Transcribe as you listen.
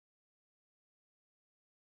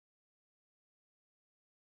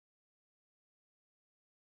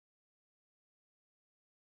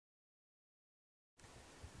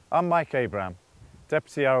I'm Mike Abraham,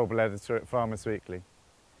 Deputy Arable Editor at Farmers Weekly.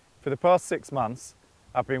 For the past 6 months,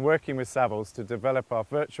 I've been working with Savills to develop our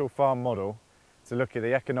virtual farm model to look at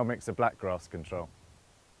the economics of blackgrass control.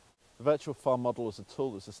 The virtual farm model is a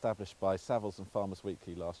tool that's established by Savills and Farmers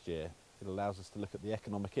Weekly last year. It allows us to look at the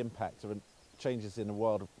economic impact of changes in a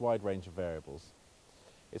wide range of variables.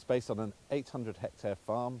 It's based on an 800 hectare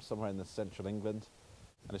farm somewhere in the central England,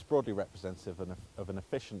 and it's broadly representative of an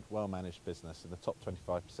efficient, well-managed business in the top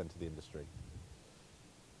 25% of the industry.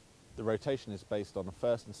 The rotation is based on a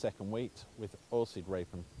first and second wheat with oilseed rape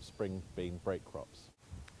and spring bean break crops.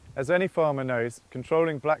 As any farmer knows,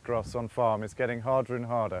 controlling blackgrass on farm is getting harder and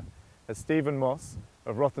harder, as Stephen Moss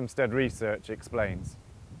of Rothamstead Research explains.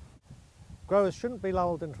 Growers shouldn't be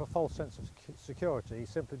lulled into a false sense of security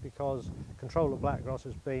simply because control of blackgrass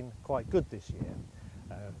has been quite good this year.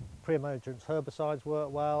 Pre-emergence herbicides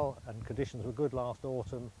work well and conditions were good last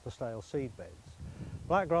autumn for stale seed beds.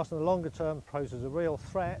 Blackgrass in the longer term poses a real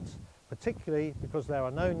threat, particularly because there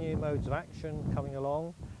are no new modes of action coming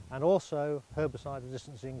along and also herbicide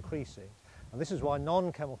resistance is increasing. And this is why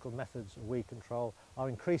non-chemical methods of weed control are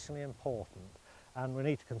increasingly important, and we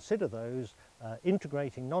need to consider those,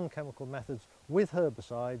 integrating non-chemical methods with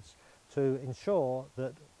herbicides to ensure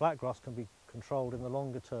that blackgrass can be controlled in the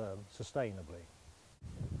longer term sustainably.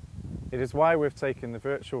 It is why we've taken the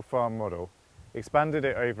virtual farm model, expanded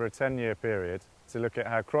it over a 10-year period to look at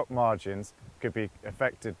how crop margins could be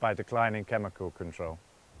affected by declining chemical control.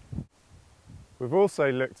 We've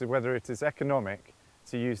also looked at whether it is economic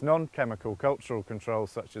to use non-chemical cultural control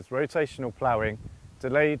such as rotational ploughing,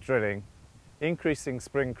 delayed drilling, increasing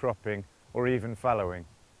spring cropping or even fallowing.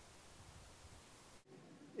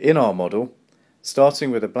 In our model,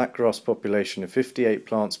 starting with a blackgrass population of 58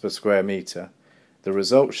 plants per square metre, the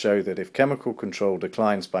results show that if chemical control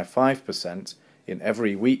declines by 5% in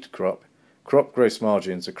every wheat crop, crop gross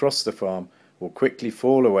margins across the farm will quickly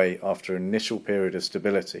fall away after an initial period of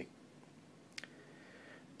stability.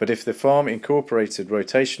 But if the farm incorporated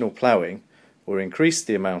rotational ploughing or increased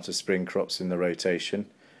the amount of spring crops in the rotation,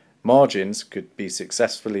 margins could be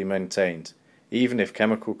successfully maintained, even if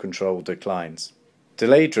chemical control declines.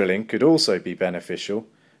 Delayed drilling could also be beneficial,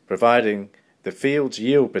 providing the field's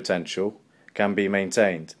yield potential can be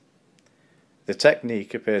maintained. The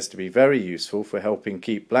technique appears to be very useful for helping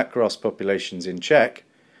keep blackgrass populations in check,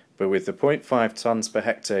 but with the 0.5 tonnes per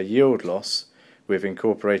hectare yield loss we've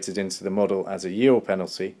incorporated into the model as a yield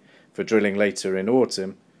penalty for drilling later in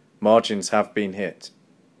autumn, margins have been hit.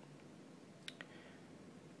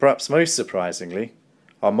 Perhaps most surprisingly,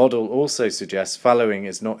 our model also suggests fallowing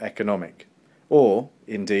is not economic, or,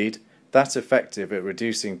 indeed, that effective at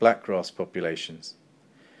reducing blackgrass populations.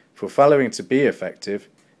 For fallowing to be effective,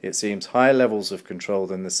 it seems higher levels of control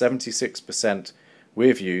than the 76%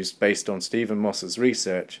 we've used based on Stephen Moss's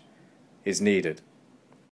research is needed.